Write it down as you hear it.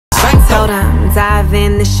Told him, dive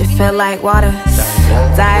in, this shit feel like water.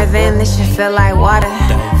 Dive in, this shit feel like water.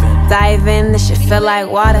 Dive in, this shit feel like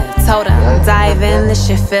water. Told him, dive in, this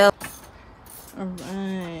shit feel.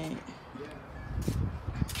 Alright.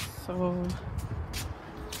 So,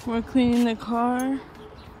 we're cleaning the car.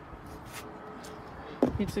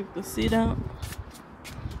 He took the seat out.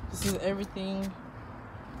 This is everything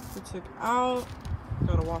we took out.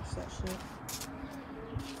 Gotta wash that shit.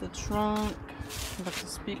 The trunk. Got the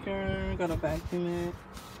speaker. Gotta vacuum it.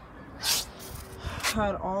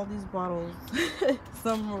 Had all these bottles.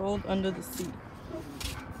 Some rolled under the seat.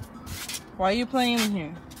 Why are you playing in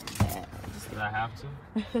here? Did I have to?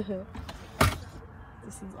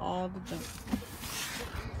 This is all the junk.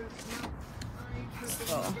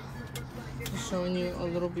 So, just showing you a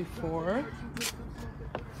little before.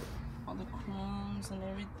 All the crumbs and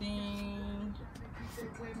everything.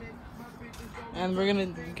 And we're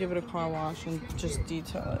gonna give it a car wash and just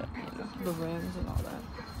detail it, you know, the rims and all that.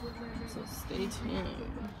 So stay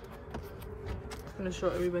tuned. I'm gonna show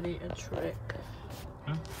everybody a trick.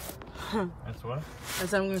 That's what?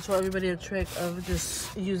 As I'm gonna show everybody a trick of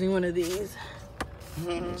just using one of these.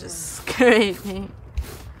 Just scraping.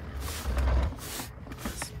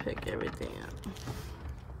 Just pick everything up.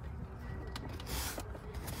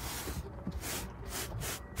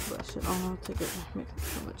 Brush it all, take it, make it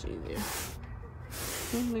so much easier.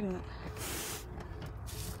 Okay, look at that.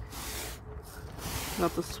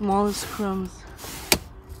 Got the smallest crumbs.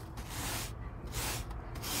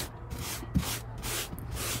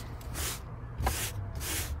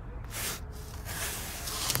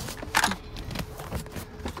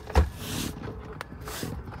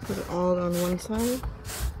 Put it all on one side.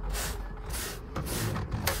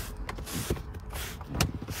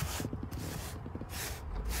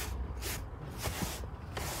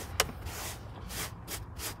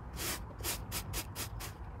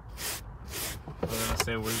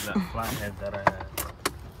 Where's that flathead that I had?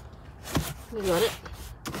 You got it?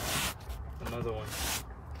 Another one.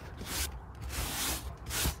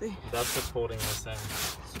 See? That's what's holding this in.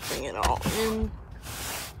 Just bring it all in.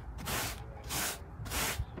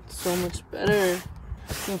 So much better.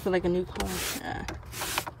 It's gonna feel like a new car. Yeah.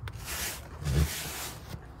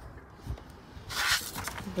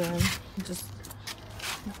 Then just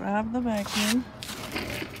grab the vacuum.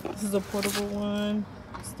 This is a portable one.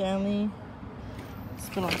 Stanley. It's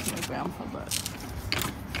been on my grandpa, but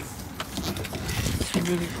it's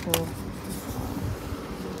really cool.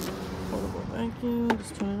 Portable vacuum.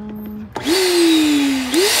 Just turn it on.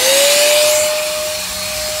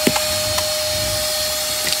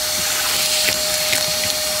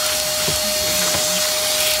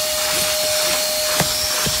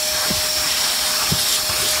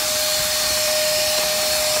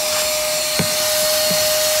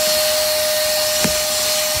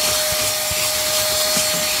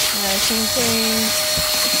 The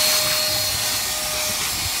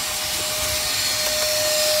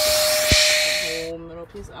whole middle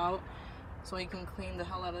piece out so you can clean the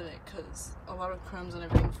hell out of it, because a lot of crumbs and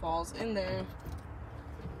everything falls in there.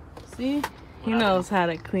 See? He knows how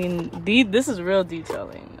to clean. This is real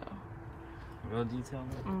detailing though. Real detailing?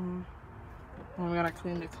 Mm-hmm. And we gotta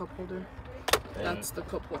clean the cup holder. That's the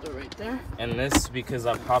cup holder right there. And this, because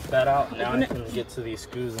I popped that out, now I can get to these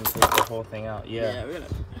screws and take the whole thing out. Yeah. We're gonna.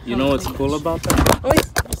 You know what's cool about that? Oh, you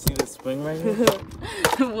see the spring right here?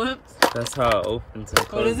 Whoops. That's how it opens and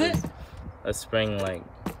closes. What is it? A spring, like.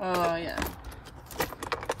 Oh, yeah.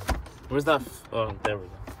 Where's that? Oh, there we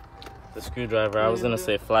go. The screwdriver. I was gonna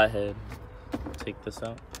say flathead. Take this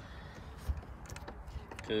out.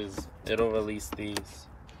 Because it'll release these.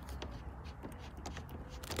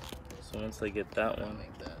 So once I get that one.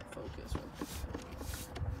 Make that focus.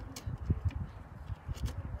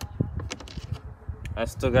 I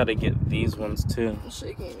still gotta get these ones too. I'm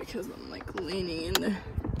shaking because I'm like leaning in there.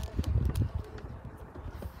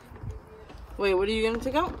 Wait, what are you gonna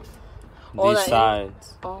take out? These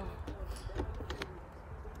sides. Oh.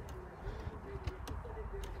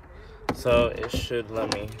 So it should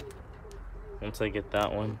let me, once I get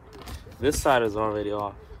that one. This side is already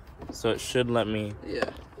off. So it should let me,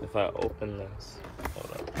 if I open this.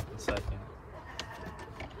 Hold up a second.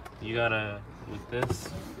 You gotta, with this.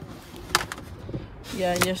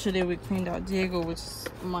 Yeah, yesterday we cleaned out Diego, which is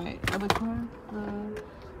my other car,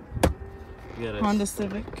 the Honda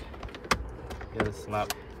Civic. You gotta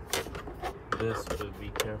slap this, but be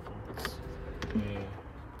careful. And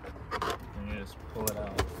you just pull it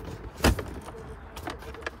out.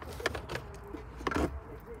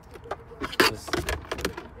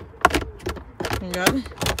 You got it?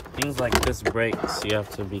 Things like this break, so you have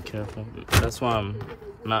to be careful. That's why I'm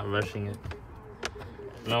not rushing it.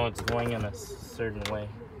 No, it's going in a certain way.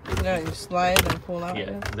 Yeah, you slide and pull out.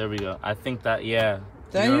 Yeah, there we go. I think that, yeah.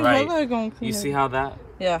 Then you're right. Gonna clean You see how that?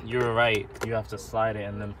 Yeah. You were right. You have to slide it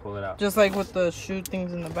and then pull it out. Just like with the shoe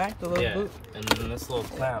things in the back, the little boot. And then this little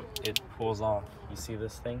clamp, it pulls off. You see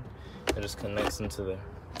this thing? It just connects into there.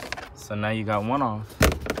 So now you got one off.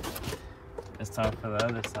 It's time for the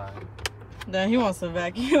other side. Then he wants to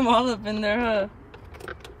vacuum all up in there, huh?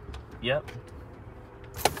 Yep.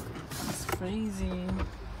 That's crazy.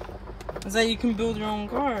 It's like you can build your own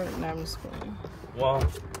car. Nah, I'm just kidding. Well,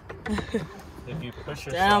 if you push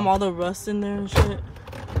yourself. Damn, all the rust in there and shit.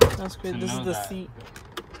 That's crazy. This is the seat.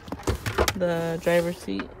 The driver's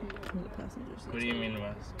seat. The passenger seat. What do you mean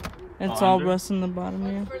rust? It's all rust in the bottom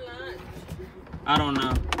here. I don't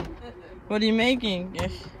know. What are you making? Yeah.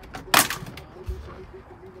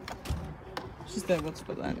 She said, what's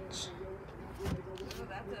for lunch?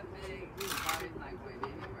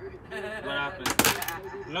 What happened?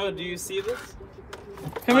 No, do you see this?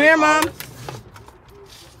 Come here, Mom.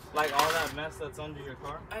 Like all that mess that's under your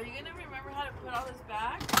car? Are you gonna remember how to put all this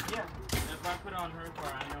back? Yeah. If I put it on her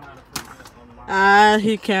car, I know how to put it on mine.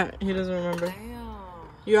 He can't. He doesn't remember. Damn.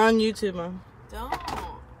 You're on YouTube, Mom. Don't.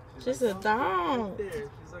 She said, don't.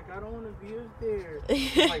 She's like, I don't want to be up there.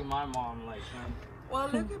 It's like my mom, like, Well,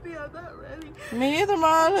 look at me, I'm not ready. Me either, Mom.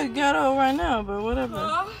 I look ghetto right now, but whatever.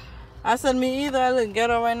 Huh? I said me either. I look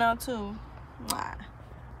ghetto right now, too. Nah. I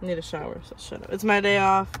need a shower, so shut up. It's my day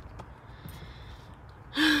off.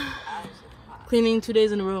 Cleaning 2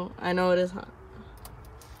 days in a row. I know it is hot.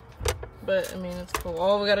 But, I mean, it's cool.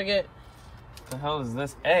 Oh, we gotta get... the hell is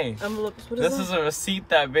this? Hey, envelopes. What this is is a receipt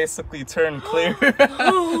that basically turned clear.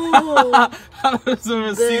 Oh, How does a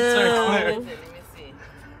receipt turn clear? Let me see.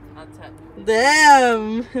 I'll tell you.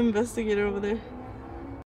 damn. Investigator over there.